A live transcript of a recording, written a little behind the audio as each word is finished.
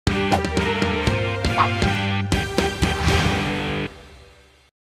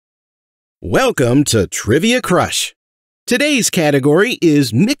Welcome to Trivia Crush. Today's category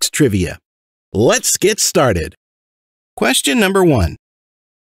is mixed trivia. Let's get started. Question number 1.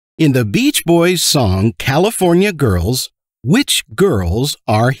 In the Beach Boys song California Girls, which girls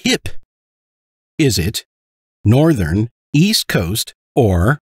are hip? Is it Northern, East Coast,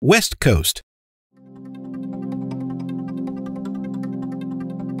 or West Coast?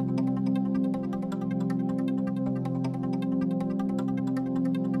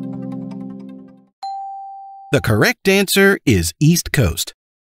 The correct answer is East Coast.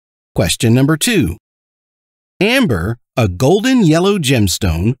 Question number 2. Amber, a golden yellow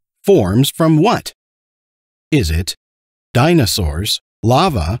gemstone, forms from what? Is it dinosaurs,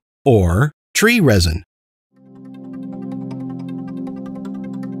 lava, or tree resin?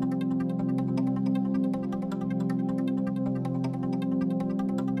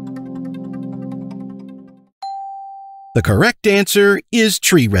 The correct answer is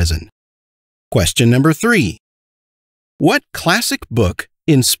tree resin. Question number 3. What classic book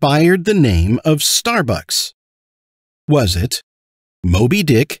inspired the name of Starbucks? Was it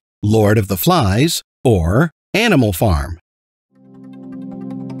Moby-Dick, Lord of the Flies, or Animal Farm?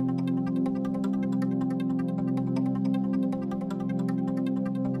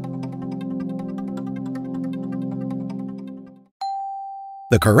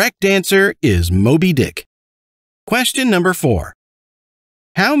 The correct answer is Moby-Dick. Question number 4.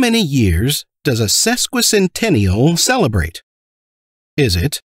 How many years does a sesquicentennial celebrate? Is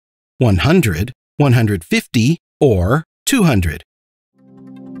it 100, 150, or 200?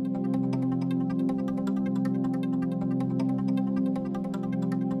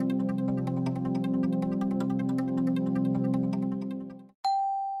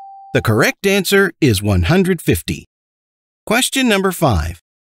 The correct answer is 150. Question number 5.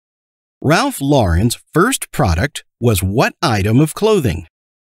 Ralph Lauren's first product was what item of clothing?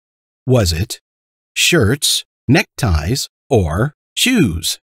 Was it shirts, neckties, or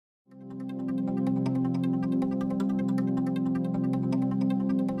shoes?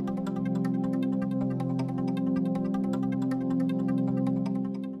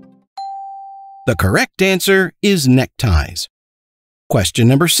 The correct answer is neckties. Question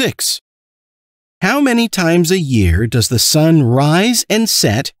number 6. How many times a year does the sun rise and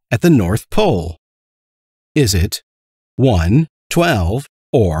set at the North Pole? Is it 1, 12,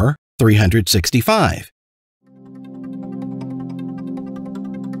 or 365?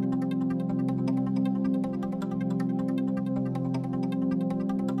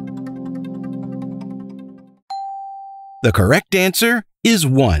 The correct answer is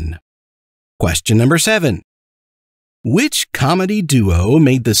 1. Question number 7. Which comedy duo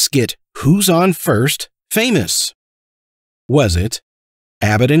made the skit Who's on First famous? Was it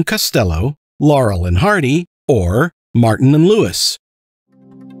Abbott and Costello, Laurel and Hardy, or Martin and Lewis?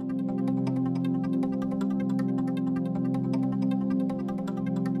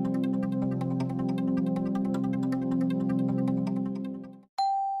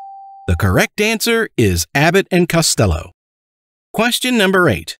 The correct answer is Abbott and Costello. Question number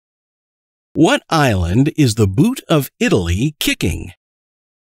 8. What island is the boot of Italy kicking?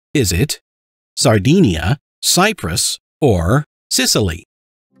 Is it Sardinia, Cyprus, or Sicily?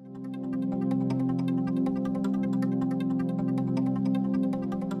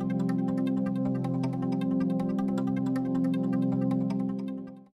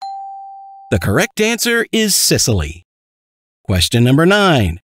 The correct answer is Sicily. Question number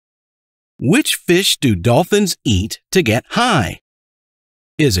 9. Which fish do dolphins eat to get high?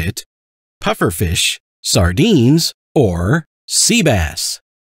 Is it pufferfish, sardines, or sea bass?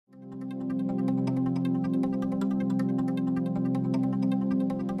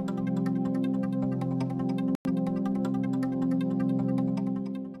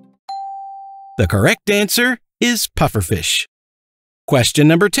 The correct answer is pufferfish. Question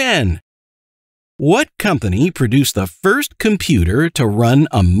number 10. What company produced the first computer to run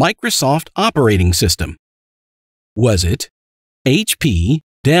a Microsoft operating system? Was it HP,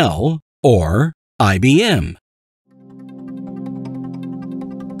 Dell, or IBM?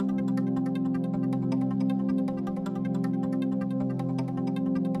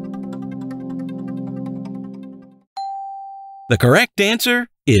 The correct answer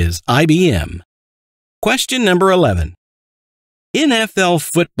is IBM. Question number 11. NFL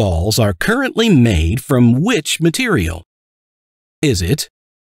footballs are currently made from which material? Is it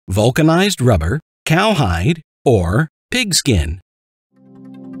vulcanized rubber, cowhide, or pigskin?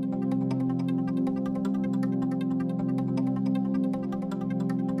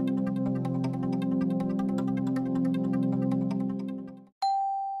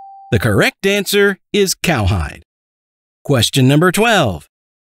 The correct answer is cowhide. Question number 12.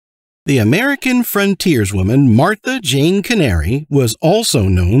 The American frontierswoman Martha Jane Canary was also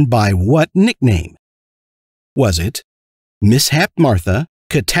known by what nickname? Was it Mishap Martha,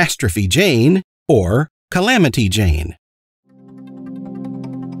 Catastrophe Jane, or Calamity Jane?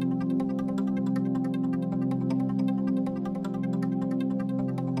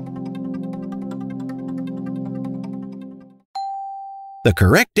 The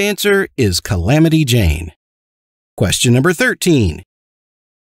correct answer is Calamity Jane. Question number 13.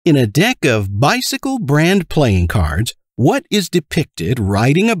 In a deck of bicycle brand playing cards, what is depicted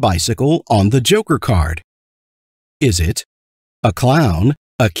riding a bicycle on the Joker card? Is it a clown,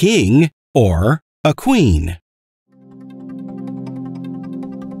 a king, or a queen?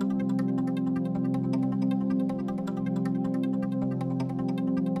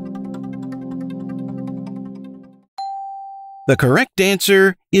 The correct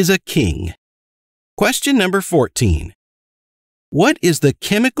answer is a king. Question number 14. What is the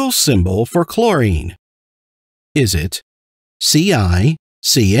chemical symbol for chlorine? Is it Ci,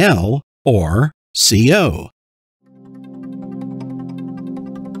 Cl, or Co?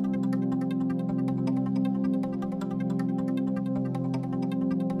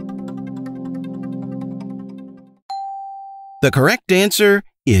 The correct answer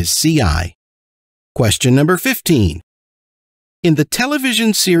is Ci. Question number 15. In the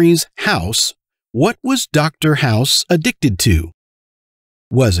television series House, what was Dr. House addicted to?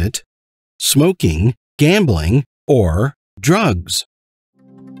 Was it smoking, gambling, or drugs?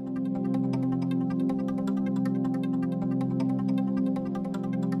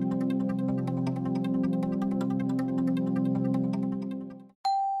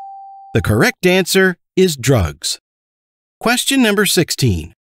 The correct answer is drugs. Question number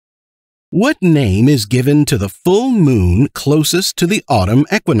 16. What name is given to the full moon closest to the autumn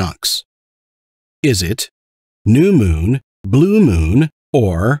equinox? Is it new moon, blue moon,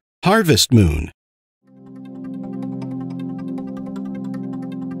 or harvest moon?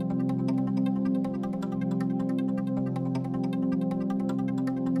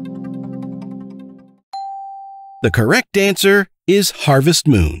 The correct answer is harvest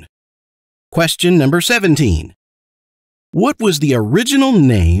moon. Question number 17. What was the original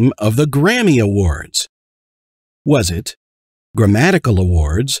name of the Grammy Awards? Was it Grammatical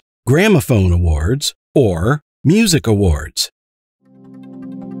Awards, Gramophone Awards, or Music Awards?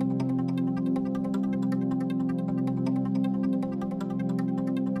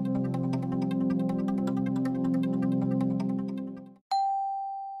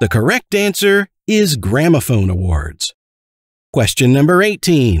 The correct answer is Gramophone Awards. Question number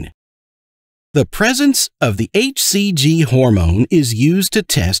 18. The presence of the HCG hormone is used to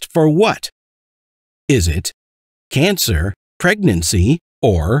test for what? Is it cancer, pregnancy,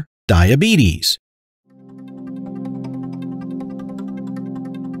 or diabetes?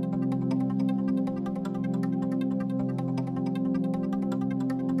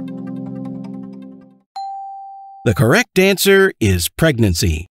 The correct answer is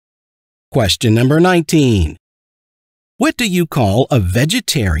pregnancy. Question number 19. What do you call a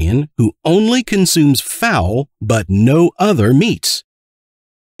vegetarian who only consumes fowl but no other meats?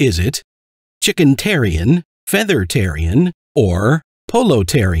 Is it chickentarian, feathertarian, or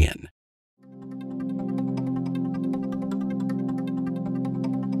polotarian?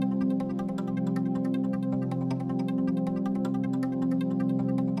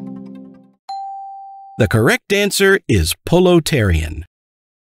 The correct answer is polotarian.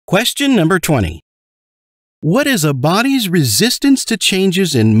 Question number 20. What is a body's resistance to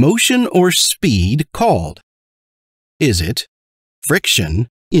changes in motion or speed called? Is it friction,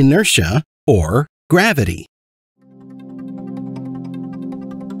 inertia, or gravity?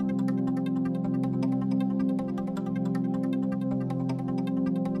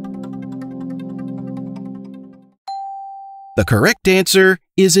 The correct answer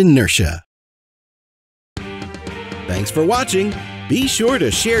is inertia. Thanks for watching. Be sure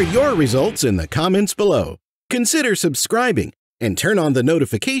to share your results in the comments below. Consider subscribing and turn on the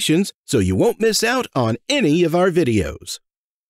notifications so you won't miss out on any of our videos.